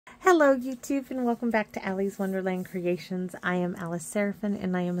Hello YouTube and welcome back to Allie's Wonderland Creations. I am Alice Seraphin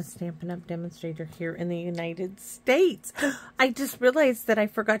and I am a Stampin' Up! Demonstrator here in the United States. I just realized that I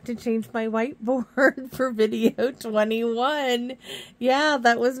forgot to change my whiteboard for video 21. Yeah,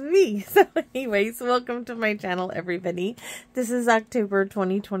 that was me. So anyways, welcome to my channel everybody. This is October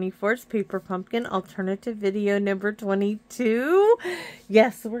 2024's Paper Pumpkin alternative video number 22.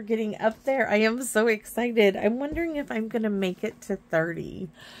 Yes, we're getting up there. I am so excited. I'm wondering if I'm going to make it to 30.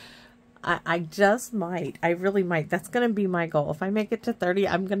 I just might. I really might. That's going to be my goal. If I make it to 30,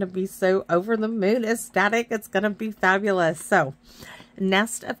 I'm going to be so over the moon ecstatic. It's going to be fabulous. So,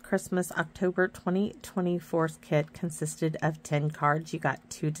 Nest of Christmas October 2024's kit consisted of 10 cards. You got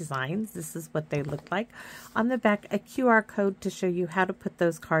 2 designs. This is what they look like. On the back, a QR code to show you how to put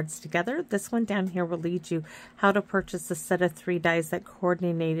those cards together. This one down here will lead you how to purchase a set of 3 dies that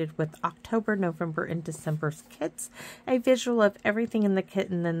coordinated with October, November, and December's kits. A visual of everything in the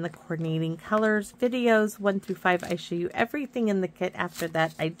kit and then the coordinating colors. Videos 1 through 5. I show you everything in the kit. After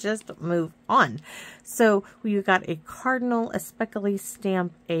that, I just move on. So you got a cardinal, a speckly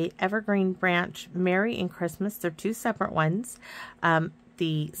stamp, a evergreen branch, Merry and Christmas. They're 2 separate ones.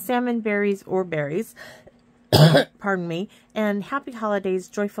 The salmon berries or berries, pardon me, and happy holidays,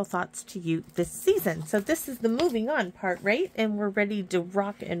 joyful thoughts to you this season. So this is the moving on part, right? And we're ready to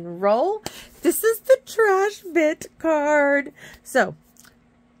rock and roll. This is the trash bit card. So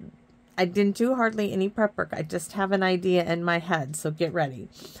I didn't do hardly any prep work. I just have an idea in my head. So get ready.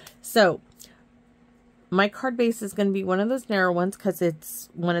 So my card base is going to be one of those narrow ones because it's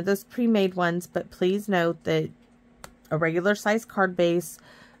one of those pre-made ones, but please note that a regular size card base,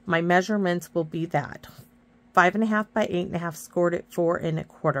 my measurements will be that 5.5 by 8.5 scored at 4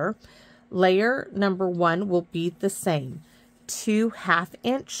 1/4. Layer number 1 will be the same. 2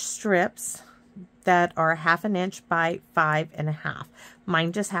 1/2-inch strips that are 1/2 inch by 5.5.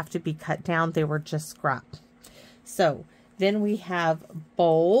 Mine just have to be cut down. They were just scrap. So then we have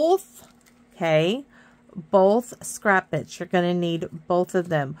both, okay, both scrap bits. You're going to need both of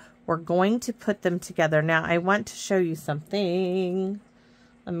them. We're going to put them together. Now, I want to show you something.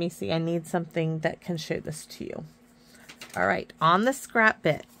 Let me see. I need something that can show this to you. All right. On the scrap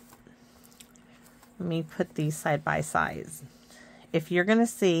bit, let me put these side by side. If you're going to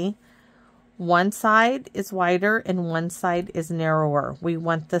see, one side is wider and one side is narrower. We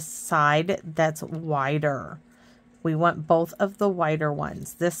want the side that's wider. We want both of the wider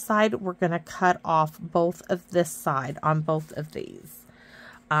ones. This side, we're going to cut off both of this side on both of these.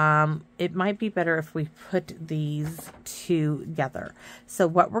 It might be better if we put these together. So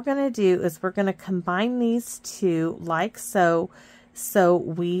what we're going to do is we're going to combine these two like so. So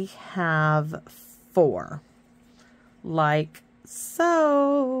we have 4. Like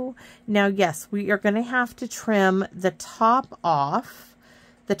so. Now, yes, we are going to have to trim the top off.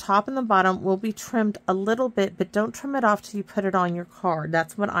 The top and the bottom will be trimmed a little bit, but don't trim it off till you put it on your card.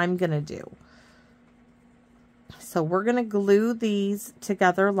 That's what I'm going to do. So we're going to glue these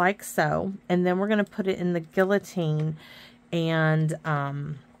together like so, and then we're going to put it in the guillotine and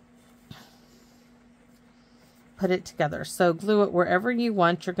put it together. So glue it wherever you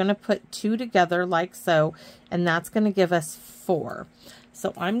want. You're going to put 2 together like so, and that's going to give us 4.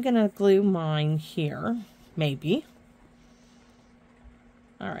 So I'm going to glue mine here, maybe.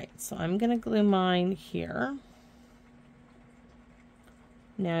 All right, so I'm going to glue mine here.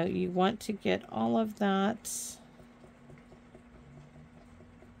 Now you want to get all of that.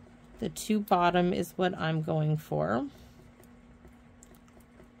 The 2 bottom is what I'm going for.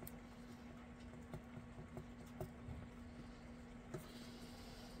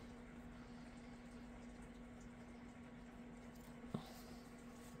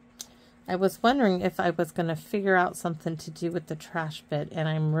 I was wondering if I was going to figure out something to do with the trash bit, and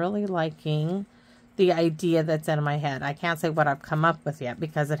I'm really liking the idea that's in my head. I can't say what I've come up with yet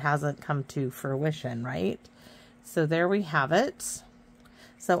because it hasn't come to fruition, right? So there we have it.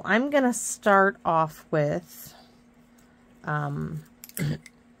 So I'm going to start off with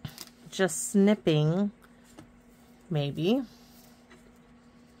just snipping, maybe,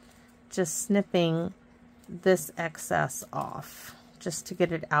 just snipping this excess off just to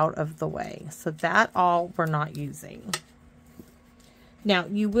get it out of the way. So that all we're not using. Now,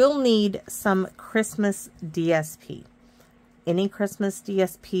 you will need some Christmas DSP. Any Christmas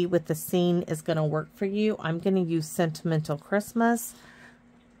DSP with the scene is going to work for you. I'm going to use Sentimental Christmas.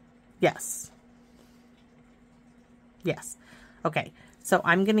 Yes. Yes. Okay. So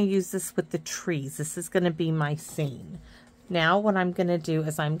I'm going to use this with the trees. This is going to be my scene. Now what I'm going to do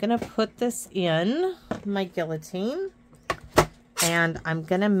is I'm going to put this in my guillotine. And I'm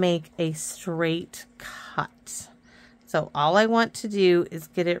going to make a straight cut. So all I want to do is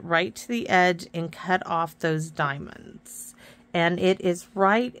get it right to the edge and cut off those diamonds. And it is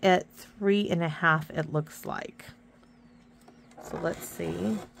right at 3.5, it looks like. So let's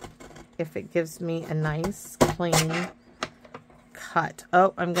see if it gives me a nice clean cut.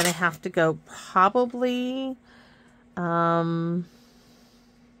 Oh, I'm going to have to go probably the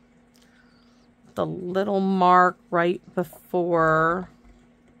little mark right before.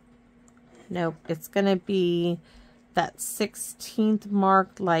 Nope, it's going to be that 16th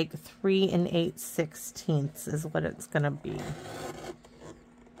mark, like 3 8/16 is what it's going to be.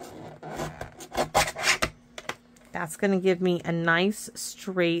 That's going to give me a nice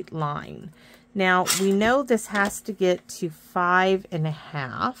straight line. Now, we know this has to get to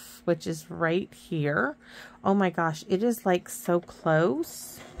 5.5, which is right here. Oh my gosh, it is like so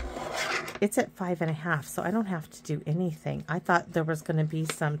close. It's at 5.5, so I don't have to do anything. I thought there was going to be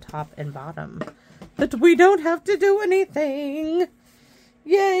some top and bottom, but we don't have to do anything.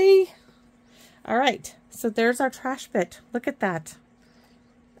 Yay! All right, so there's our trash bit. Look at that.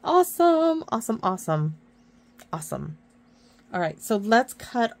 Awesome, awesome, awesome, awesome. All right, so let's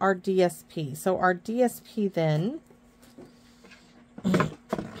cut our DSP. So our DSP then,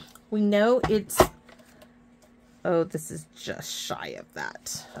 we know it's, oh, this is just shy of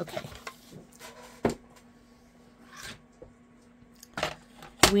that. Okay.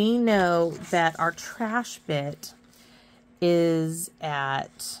 We know that our trash bit is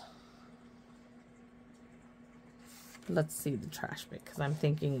at, let's see the trash bit, because I'm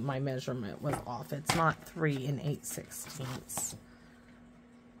thinking my measurement was off. It's not 3 8/16.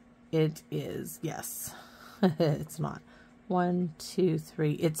 It is, yes, it's not. 1, 2,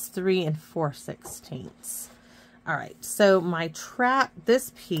 3. It's 3 4/16. All right, so my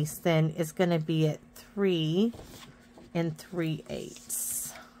this piece then is going to be at 3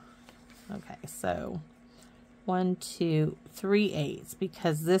 3/8. Okay, so 1, 2, 3/8,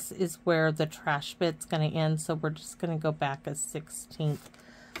 because this is where the trash bit's going to end. So we're just going to go back a 1/16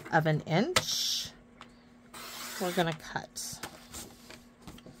 of an inch. We're going to cut.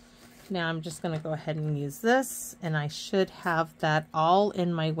 Now I'm just going to go ahead and use this, and I should have that all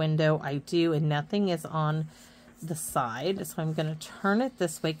in my window. I do, and nothing is on the side. So I'm going to turn it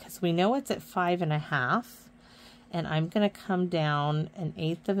this way because we know it's at 5.5. And I'm going to come down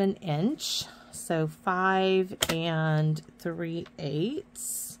 1/8 of an inch. So 5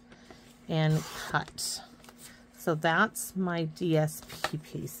 3/8 and cut. So that's my DSP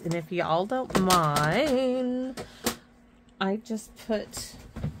piece. And if y'all don't mind, I just put,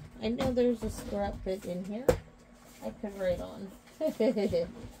 I know there's a scrap bit in here I could write on.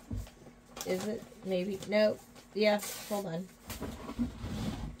 Is it? Maybe. No. Yeah. Hold on.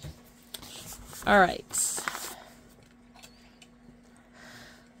 All right.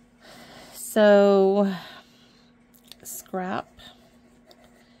 So, scrap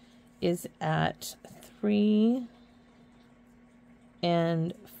is at 3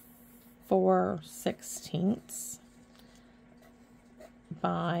 4/16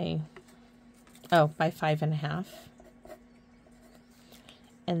 by 5.5.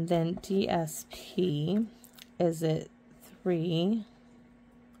 And then DSP is at 3.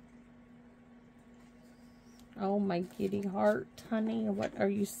 Oh, my giddy heart, honey. What are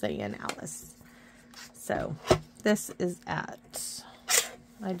you saying, Alice? So, this is at,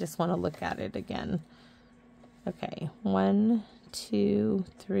 I just want to look at it again. Okay, 1, 2,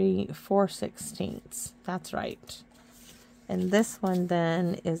 3, 4/16. That's right. And this one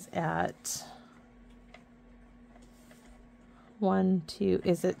then is at 1, 2,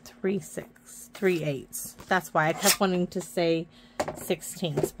 is it 3/8? That's why I kept wanting to say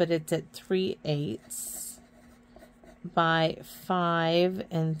 16ths, but it's at 3/8 by 5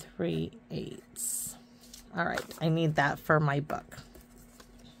 3/8. All right, I need that for my book.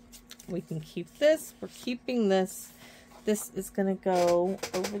 We can keep this. We're keeping this. This is going to go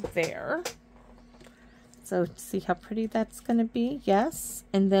over there. So see how pretty that's going to be? Yes.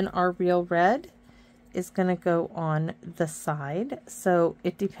 And then our real red is going to go on the side. So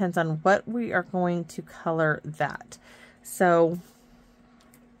it depends on what we are going to color that. So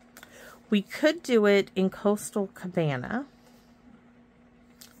we could do it in Coastal Cabana,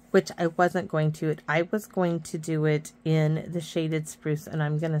 which I wasn't going to. I was going to do it in the Shaded Spruce, and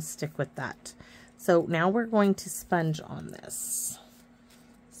I'm going to stick with that. So now we're going to sponge on this.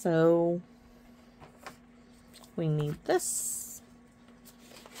 So we need this.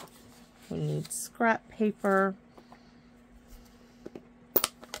 We need scrap paper.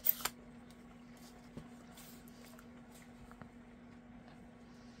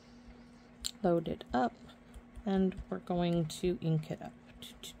 Load it up, and we're going to ink it up.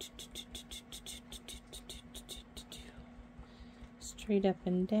 straight up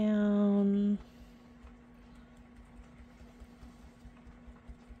and down.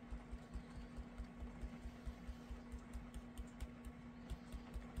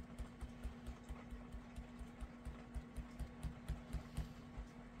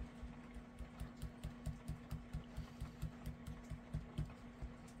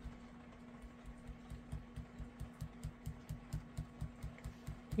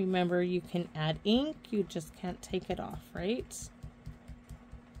 Remember, you can add ink, you just can't take it off, right?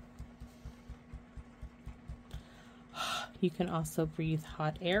 You can also breathe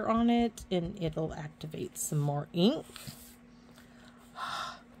hot air on it and it'll activate some more ink.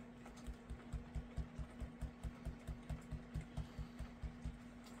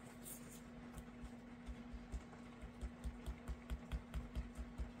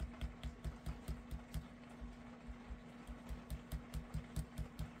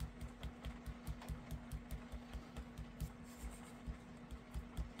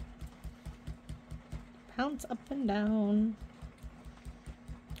 Bounce up and down.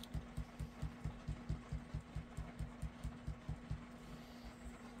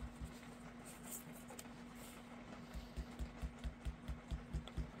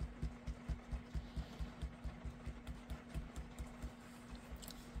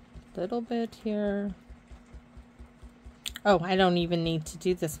 Little bit here. Oh, I don't even need to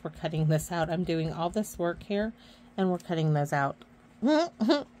do this. We're cutting this out. I'm doing all this work here and we're cutting those out.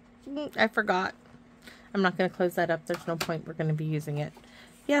 I forgot. I'm not going to close that up. There's no point. We're going to be using it.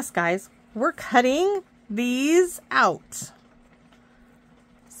 Yes, guys, we're cutting these out.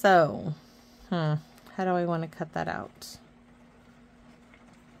 So, how do I want to cut that out?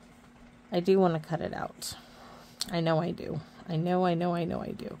 I do want to cut it out. I know I do. I know I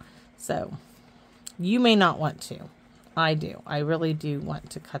do. So, you may not want to. I do. I really do want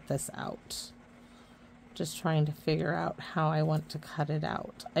to cut this out. Just trying to figure out how I want to cut it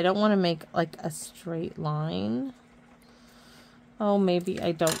out. I don't want to make like a straight line. Oh, maybe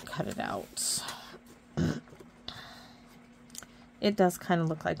I don't cut it out. It does kind of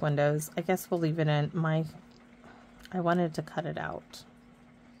look like windows. I guess we'll leave it in. I wanted to cut it out.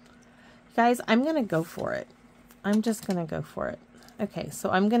 Guys, I'm going to go for it. I'm just going to go for it. Okay, so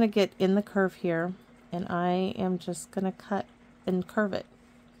I'm going to get in the curve here and I am just going to cut and curve it.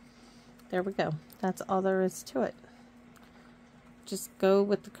 There we go. That's all there is to it. Just go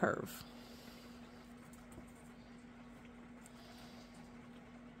with the curve.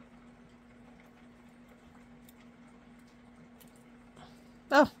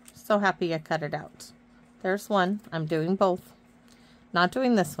 Oh, so happy I cut it out. There's one. I'm doing both. Not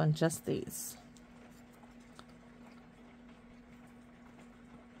doing this one, just these.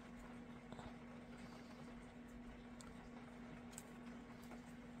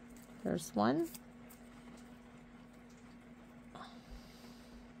 There's one.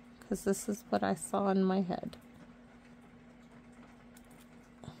 Because this is what I saw in my head.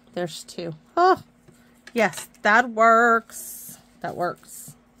 There's two. Oh, yes, that works. That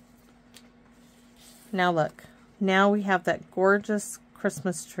works. Now look. Now we have that gorgeous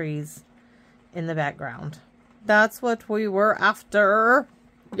Christmas trees in the background. That's what we were after.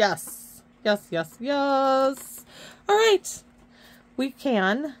 Yes. Yes, yes, yes. All right. We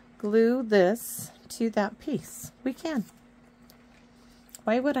can glue this to that piece. We can.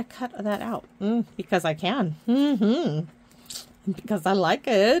 Why would I cut that out? Because I can. Because I like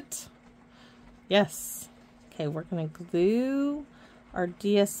it. Yes. Okay, we're going to glue our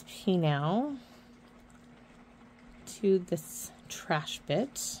DSP now to this trash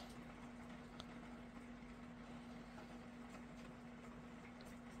bit.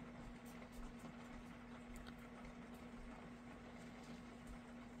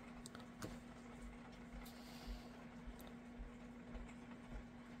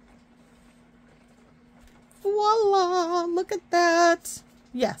 Voila! Look at that.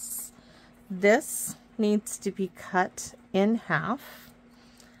 Yes, this needs to be cut in half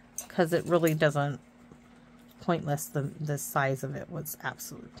because it really doesn't. Pointless. The size of it was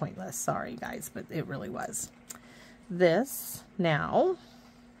absolutely pointless. Sorry, guys, but it really was. This now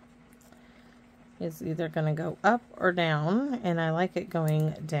is either going to go up or down, and I like it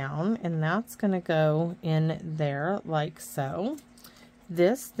going down, and that's going to go in there like so.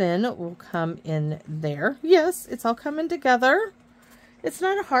 This then will come in there. Yes, it's all coming together. It's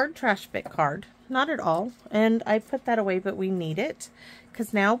not a hard trash bit card. Not at all. And I put that away, but we need it.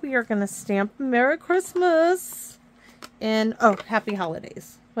 Because now we are going to stamp Merry Christmas. And, oh, Happy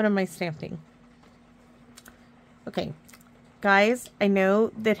Holidays. What am I stamping? Okay. Guys, I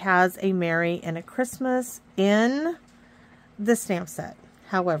know that has a Merry and a Christmas in the stamp set.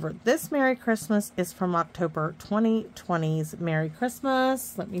 However, this Merry Christmas is from October 2020's Merry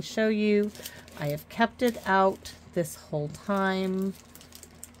Christmas. Let me show you. I have kept it out this whole time.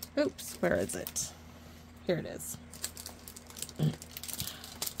 Oops, where is it? Here it is.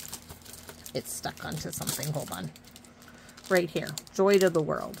 It's stuck onto something. Hold on. Right here. Joy to the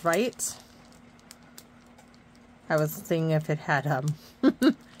World, right? I was thinking if it had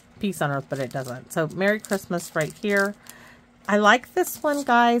peace on earth, but it doesn't. So Merry Christmas right here. I like this one,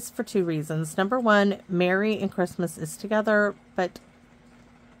 guys, for two reasons. Number one, Merry and Christmas is together, but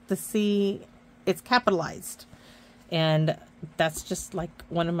the C, it's capitalized. And that's just like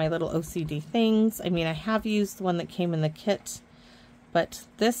one of my little OCD things. I mean, I have used the one that came in the kit, but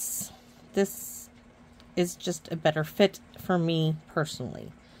this is just a better fit for me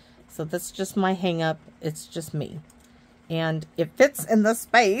personally. So that's just my hang up. It's just me. And it fits in the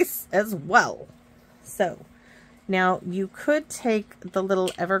space as well. So now you could take the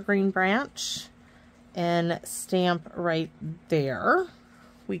little evergreen branch and stamp right there.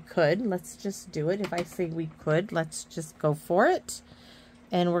 We could. Let's just do it. If I say we could, let's just go for it.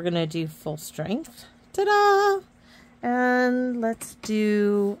 And we're going to do full strength. Ta-da! And let's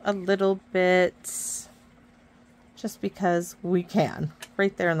do a little bit just because we can.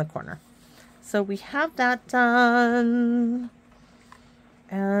 Right there in the corner. So we have that done.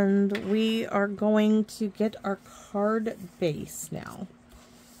 And we are going to get our card base now.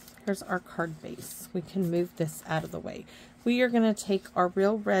 Here's our card base. We can move this out of the way. We are going to take our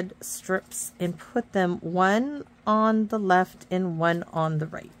real red strips and put them one on the left and one on the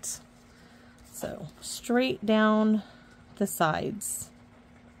right. So straight down the sides.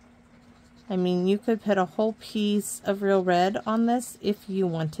 I mean, you could put a whole piece of real red on this if you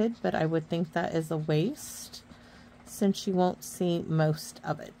wanted, but I would think that is a waste since you won't see most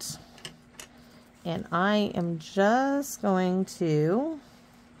of it. And I am just going to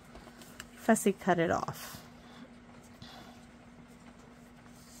fussy cut it off.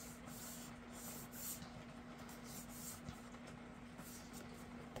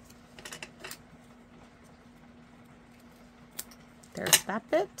 There's that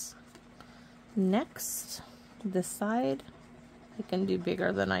bit. Next, this side, I can do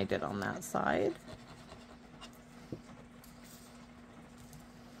bigger than I did on that side.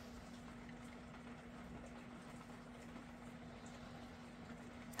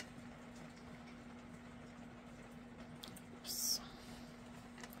 Oops.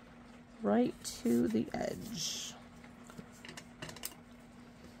 Right to the edge.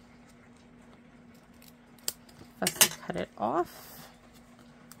 Fussy cut it off.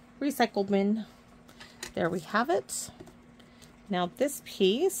 Recycle bin. There we have it. Now this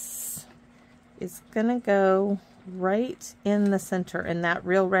piece is gonna go right in the center, and that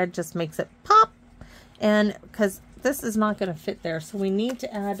real red just makes it pop. And because this is not gonna fit there, so we need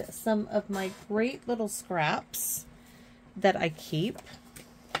to add some of my great little scraps that I keep.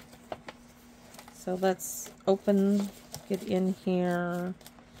 So let's get in here.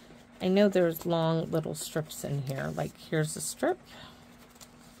 I know there's long little strips in here. Like here's a strip.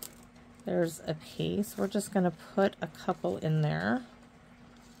 There's a piece. We're just going to put a couple in there.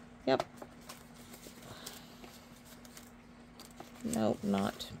 Yep. Nope,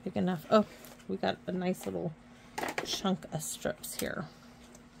 not big enough. Oh, we got a nice little chunk of strips here.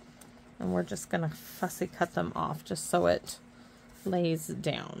 And we're just going to fussy cut them off just so it lays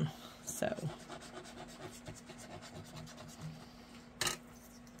down. So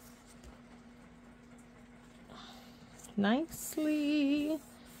nicely.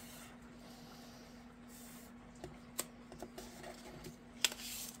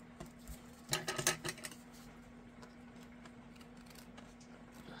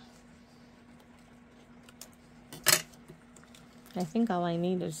 I think all I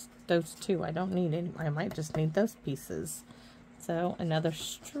need is those two. I don't need any more. I might just need those pieces. So another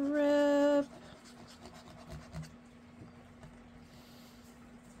strip.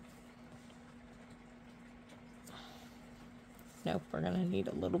 Nope, we're going to need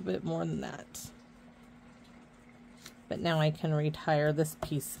a little bit more than that. But now I can retire this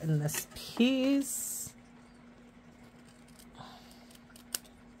piece and this piece.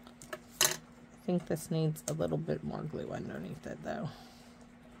 I think this needs a little bit more glue underneath it though.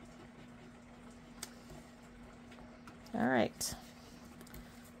 Alright.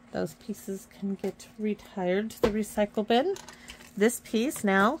 Those pieces can get retired to the recycle bin. This piece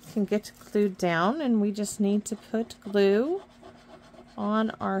now can get glued down, and we just need to put glue on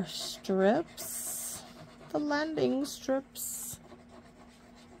our strips, the landing strips.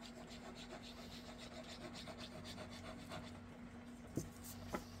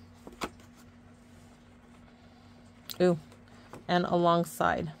 Ooh, and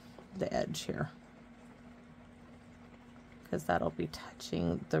alongside the edge here, because that'll be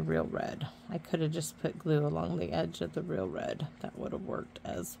touching the real red. I could have just put glue along the edge of the real red. That would have worked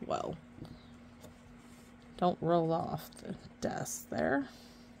as well. Don't roll off the desk there.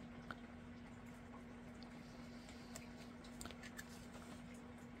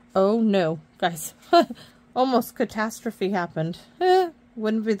 Oh no, guys. Almost catastrophe happened.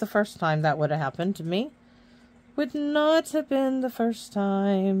 Wouldn't be the first time that would have happened to me. Would not have been the first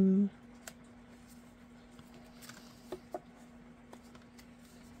time.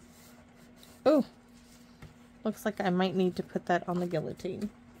 Oh, looks like I might need to put that on the guillotine.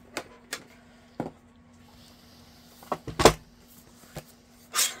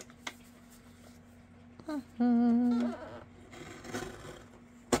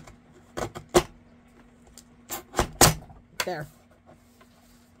 There.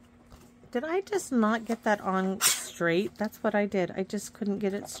 Did I just not get that on straight? That's what I did. I just couldn't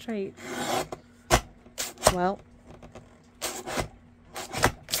get it straight. Well.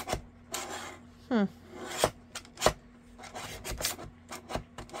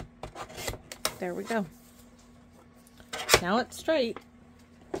 There we go. Now it's straight.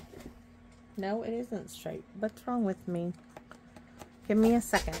 No, it isn't straight. What's wrong with me? Give me a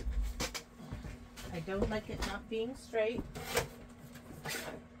second. I don't like it not being straight.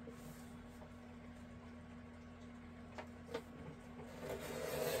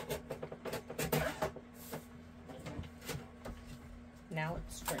 Now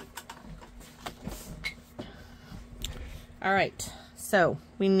it's straight. All right, so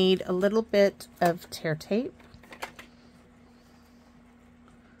we need a little bit of tear tape.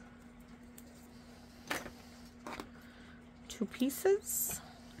 Two pieces.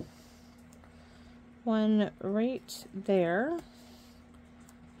 One right there.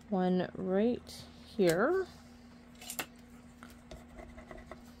 One right here.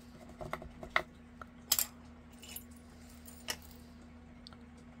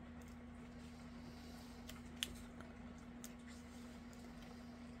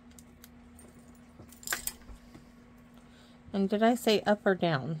 And did I say up or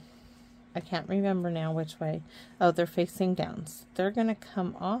down? I can't remember now which way. Oh, they're facing down. So they're going to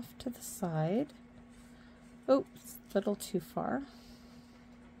come off to the side. Oops, a little too far.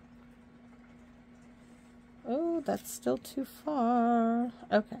 Oh, that's still too far.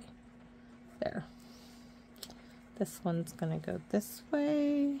 Okay, there. This one's going to go this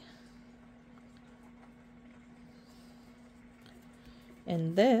way.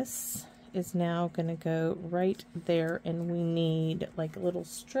 And this is now going to go right there, and we need like little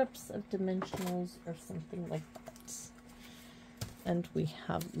strips of dimensionals or something like that. And we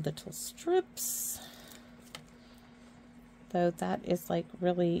have little strips, though that is like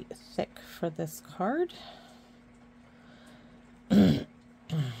really thick for this card. I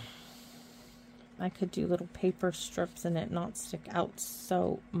could do little paper strips and it not stick out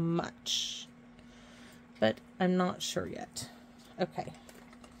so much, but I'm not sure yet. Okay.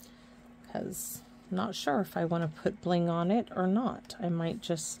 Because I'm not sure if I want to put bling on it or not. I might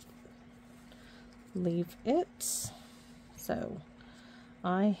just leave it. So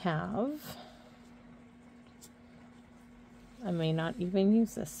I may not even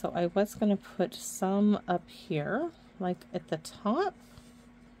use this. So I was going to put some up here, like at the top.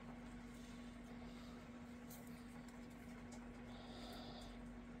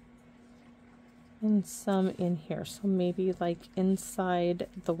 And some in here, so maybe like inside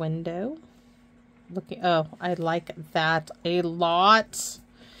the window. Looking, oh, I like that a lot.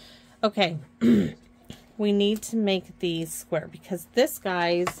 Okay, we need to make these square because this,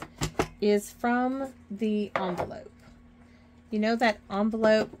 guys, is from the envelope. You know that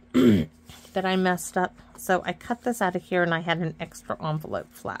envelope that I messed up? So I cut this out of here and I had an extra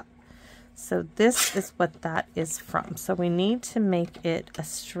envelope flap. So this is what that is from. So we need to make it a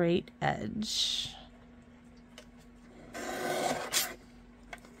straight edge. Oops.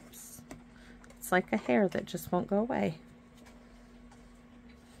 It's like a hair that just won't go away.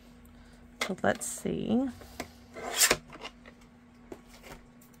 So let's see.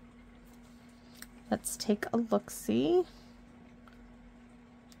 Let's take a look-see.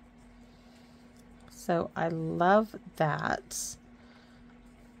 So I love that.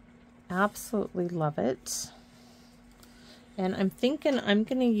 Absolutely love it. And I'm thinking I'm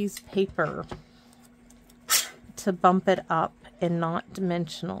going to use paper to bump it up and not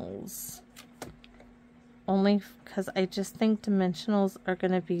dimensionals. Only because I just think dimensionals are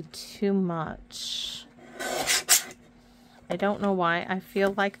going to be too much. I don't know why I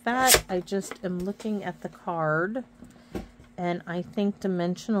feel like that. I just am looking at the card and I think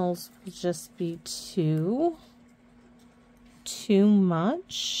dimensionals will just be too too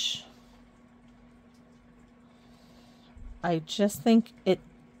much. I just think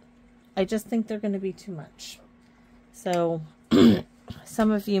they're going to be too much. So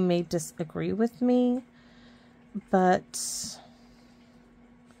some of you may disagree with me, but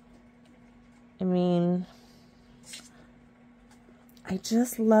I mean, I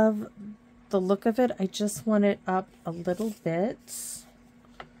just love the look of it. I just want it up a little bit.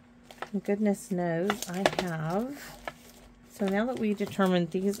 And goodness knows I have. So now that we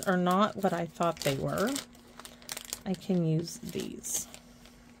determined these are not what I thought they were, I can use these.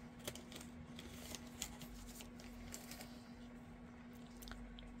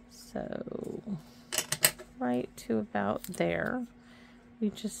 So right to about there, we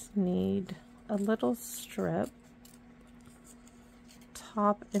just need a little strip,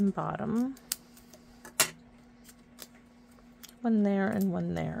 top and bottom, one there and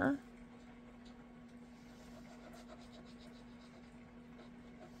one there.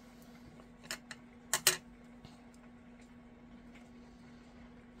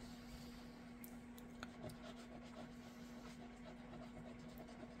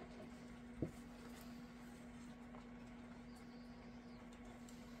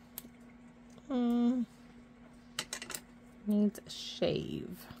 Needs a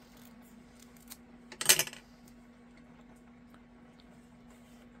shave.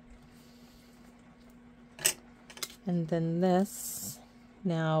 And then this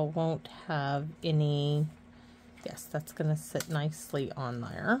now won't have any, yes, that's going to sit nicely on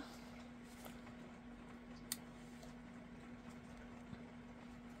there.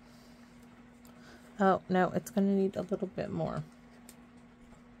 Oh, no, it's going to need a little bit more.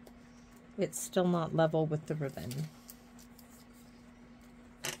 It's still not level with the ribbon.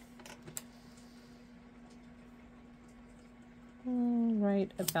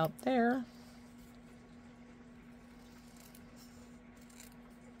 Right about there.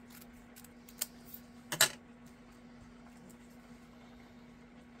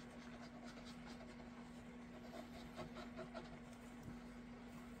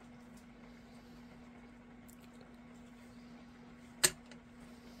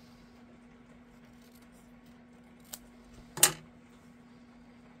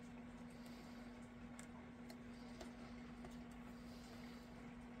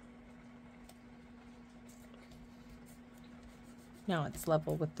 Now it's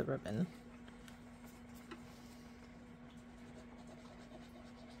level with the ribbon.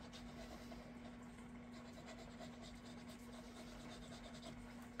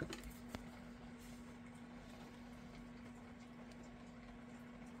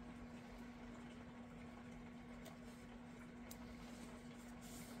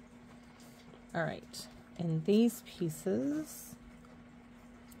 All right, and these pieces,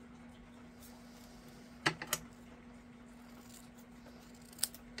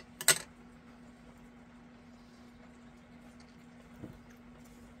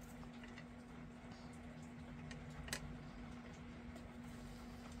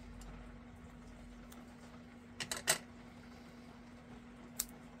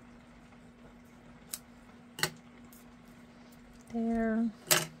 there.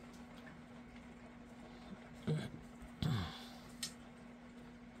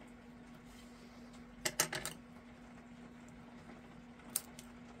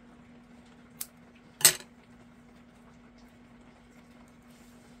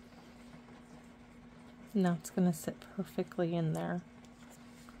 Now it's going to sit perfectly in there.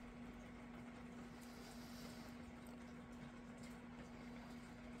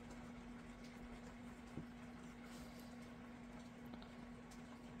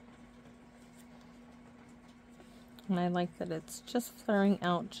 And I like that it's just flaring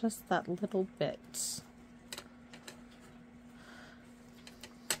out just that little bit.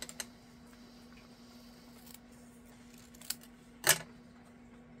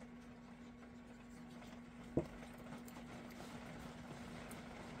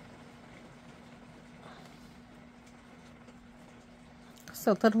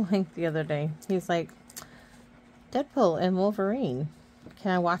 So little Hank the other day, he's like, Deadpool and Wolverine,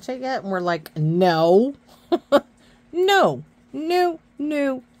 can I watch it yet? And we're like, no. No, no,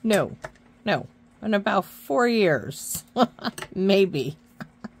 no, no, no. In about 4 years. Maybe.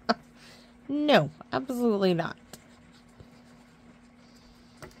 No, absolutely not.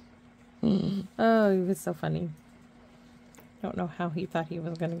 Oh, he was so funny. Don't know how he thought he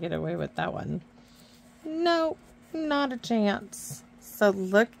was going to get away with that one. No, not a chance. So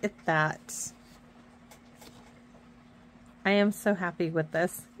look at that. I am so happy with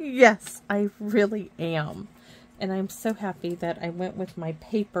this. Yes, I really am. And I'm so happy that I went with my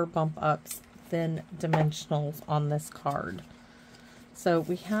paper bump ups thin dimensionals on this card. So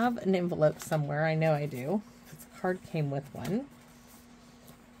we have an envelope somewhere. I know I do, because the card came with one.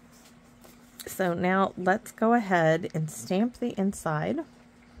 So now let's go ahead and stamp the inside.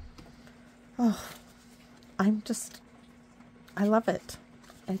 Oh, I love it.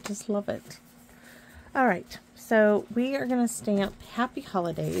 I just love it. All right, so we are going to stamp Happy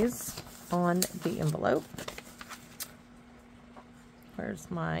Holidays on the envelope.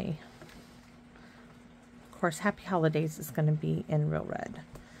 Where's my, of course, Happy Holidays is going to be in real red.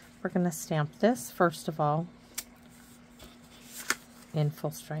 We're going to stamp this, first of all, in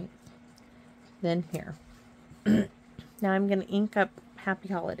full strength. Then here. Now I'm going to ink up Happy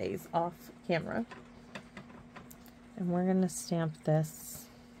Holidays off camera. And we're going to stamp this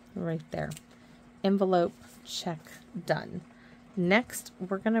right there. Envelope, check, done. Next,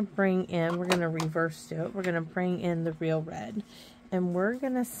 we're going to bring in, we're going to reverse do it. We're going to bring in the real red. And we're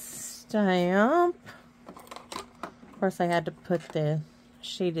going to stamp, of course I had to put the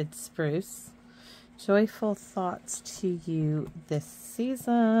Shaded Spruce. Joyful thoughts to you this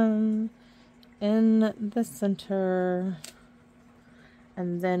season. In the center.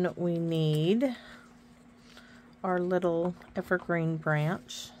 And then we need our little evergreen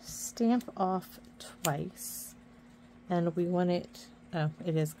branch. Stamp off twice. And we want it, oh,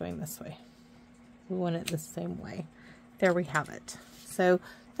 it is going this way. We want it the same way. There we have it. So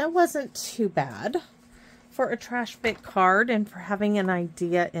that wasn't too bad for a trash bit card and for having an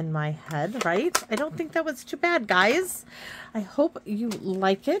idea in my head, right? I don't think that was too bad, guys. I hope you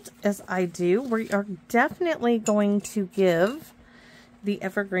like it as I do. We are definitely going to give the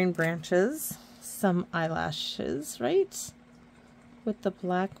evergreen branches some eyelashes, right? With the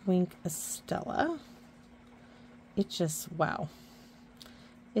Black Wink Estella. It just, wow.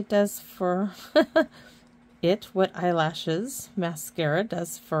 It does for what eyelashes mascara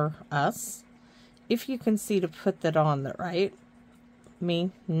does for us. If you can see to put that on there, right?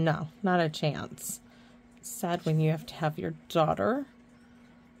 Me? No, not a chance. It's sad when you have to have your daughter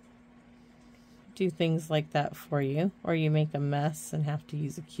do things like that for you, or you make a mess and have to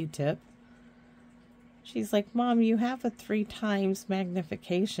use a Q-tip. She's like, Mom, you have a 3 times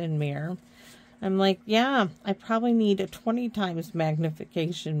magnification mirror. I'm like, yeah, I probably need a 20 times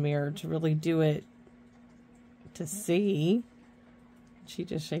magnification mirror to really do it to see. She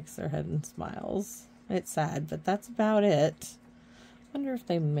just shakes her head and smiles. It's sad, but that's about it. I wonder if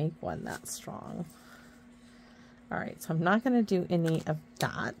they make one that strong. All right, so I'm not going to do any of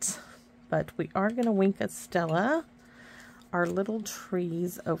that, but we are going to Wink Estella our little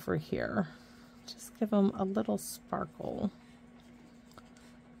trees over here. Just give them a little sparkle.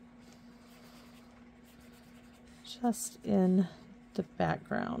 Just in the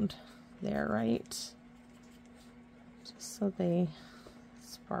background there, right? Just so they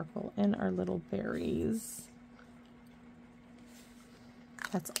sparkle in our little berries.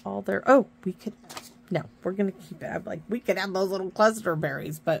 That's all there. Oh, we could, no, we're going to keep it. I'm like, we could have those little cluster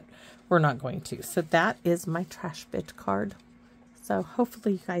berries, but we're not going to. So that is my trash bit card. So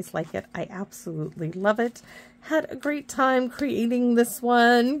hopefully you guys like it. I absolutely love it. Had a great time creating this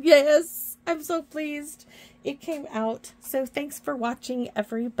one. Yes, I'm so pleased it came out. So thanks for watching,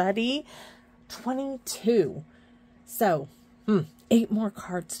 everybody. 22. So, 8 more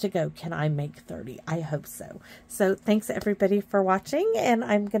cards to go. Can I make 30? I hope so. So thanks everybody for watching, and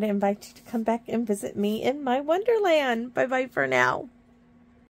I'm going to invite you to come back and visit me in my Wonderland. Bye-bye for now.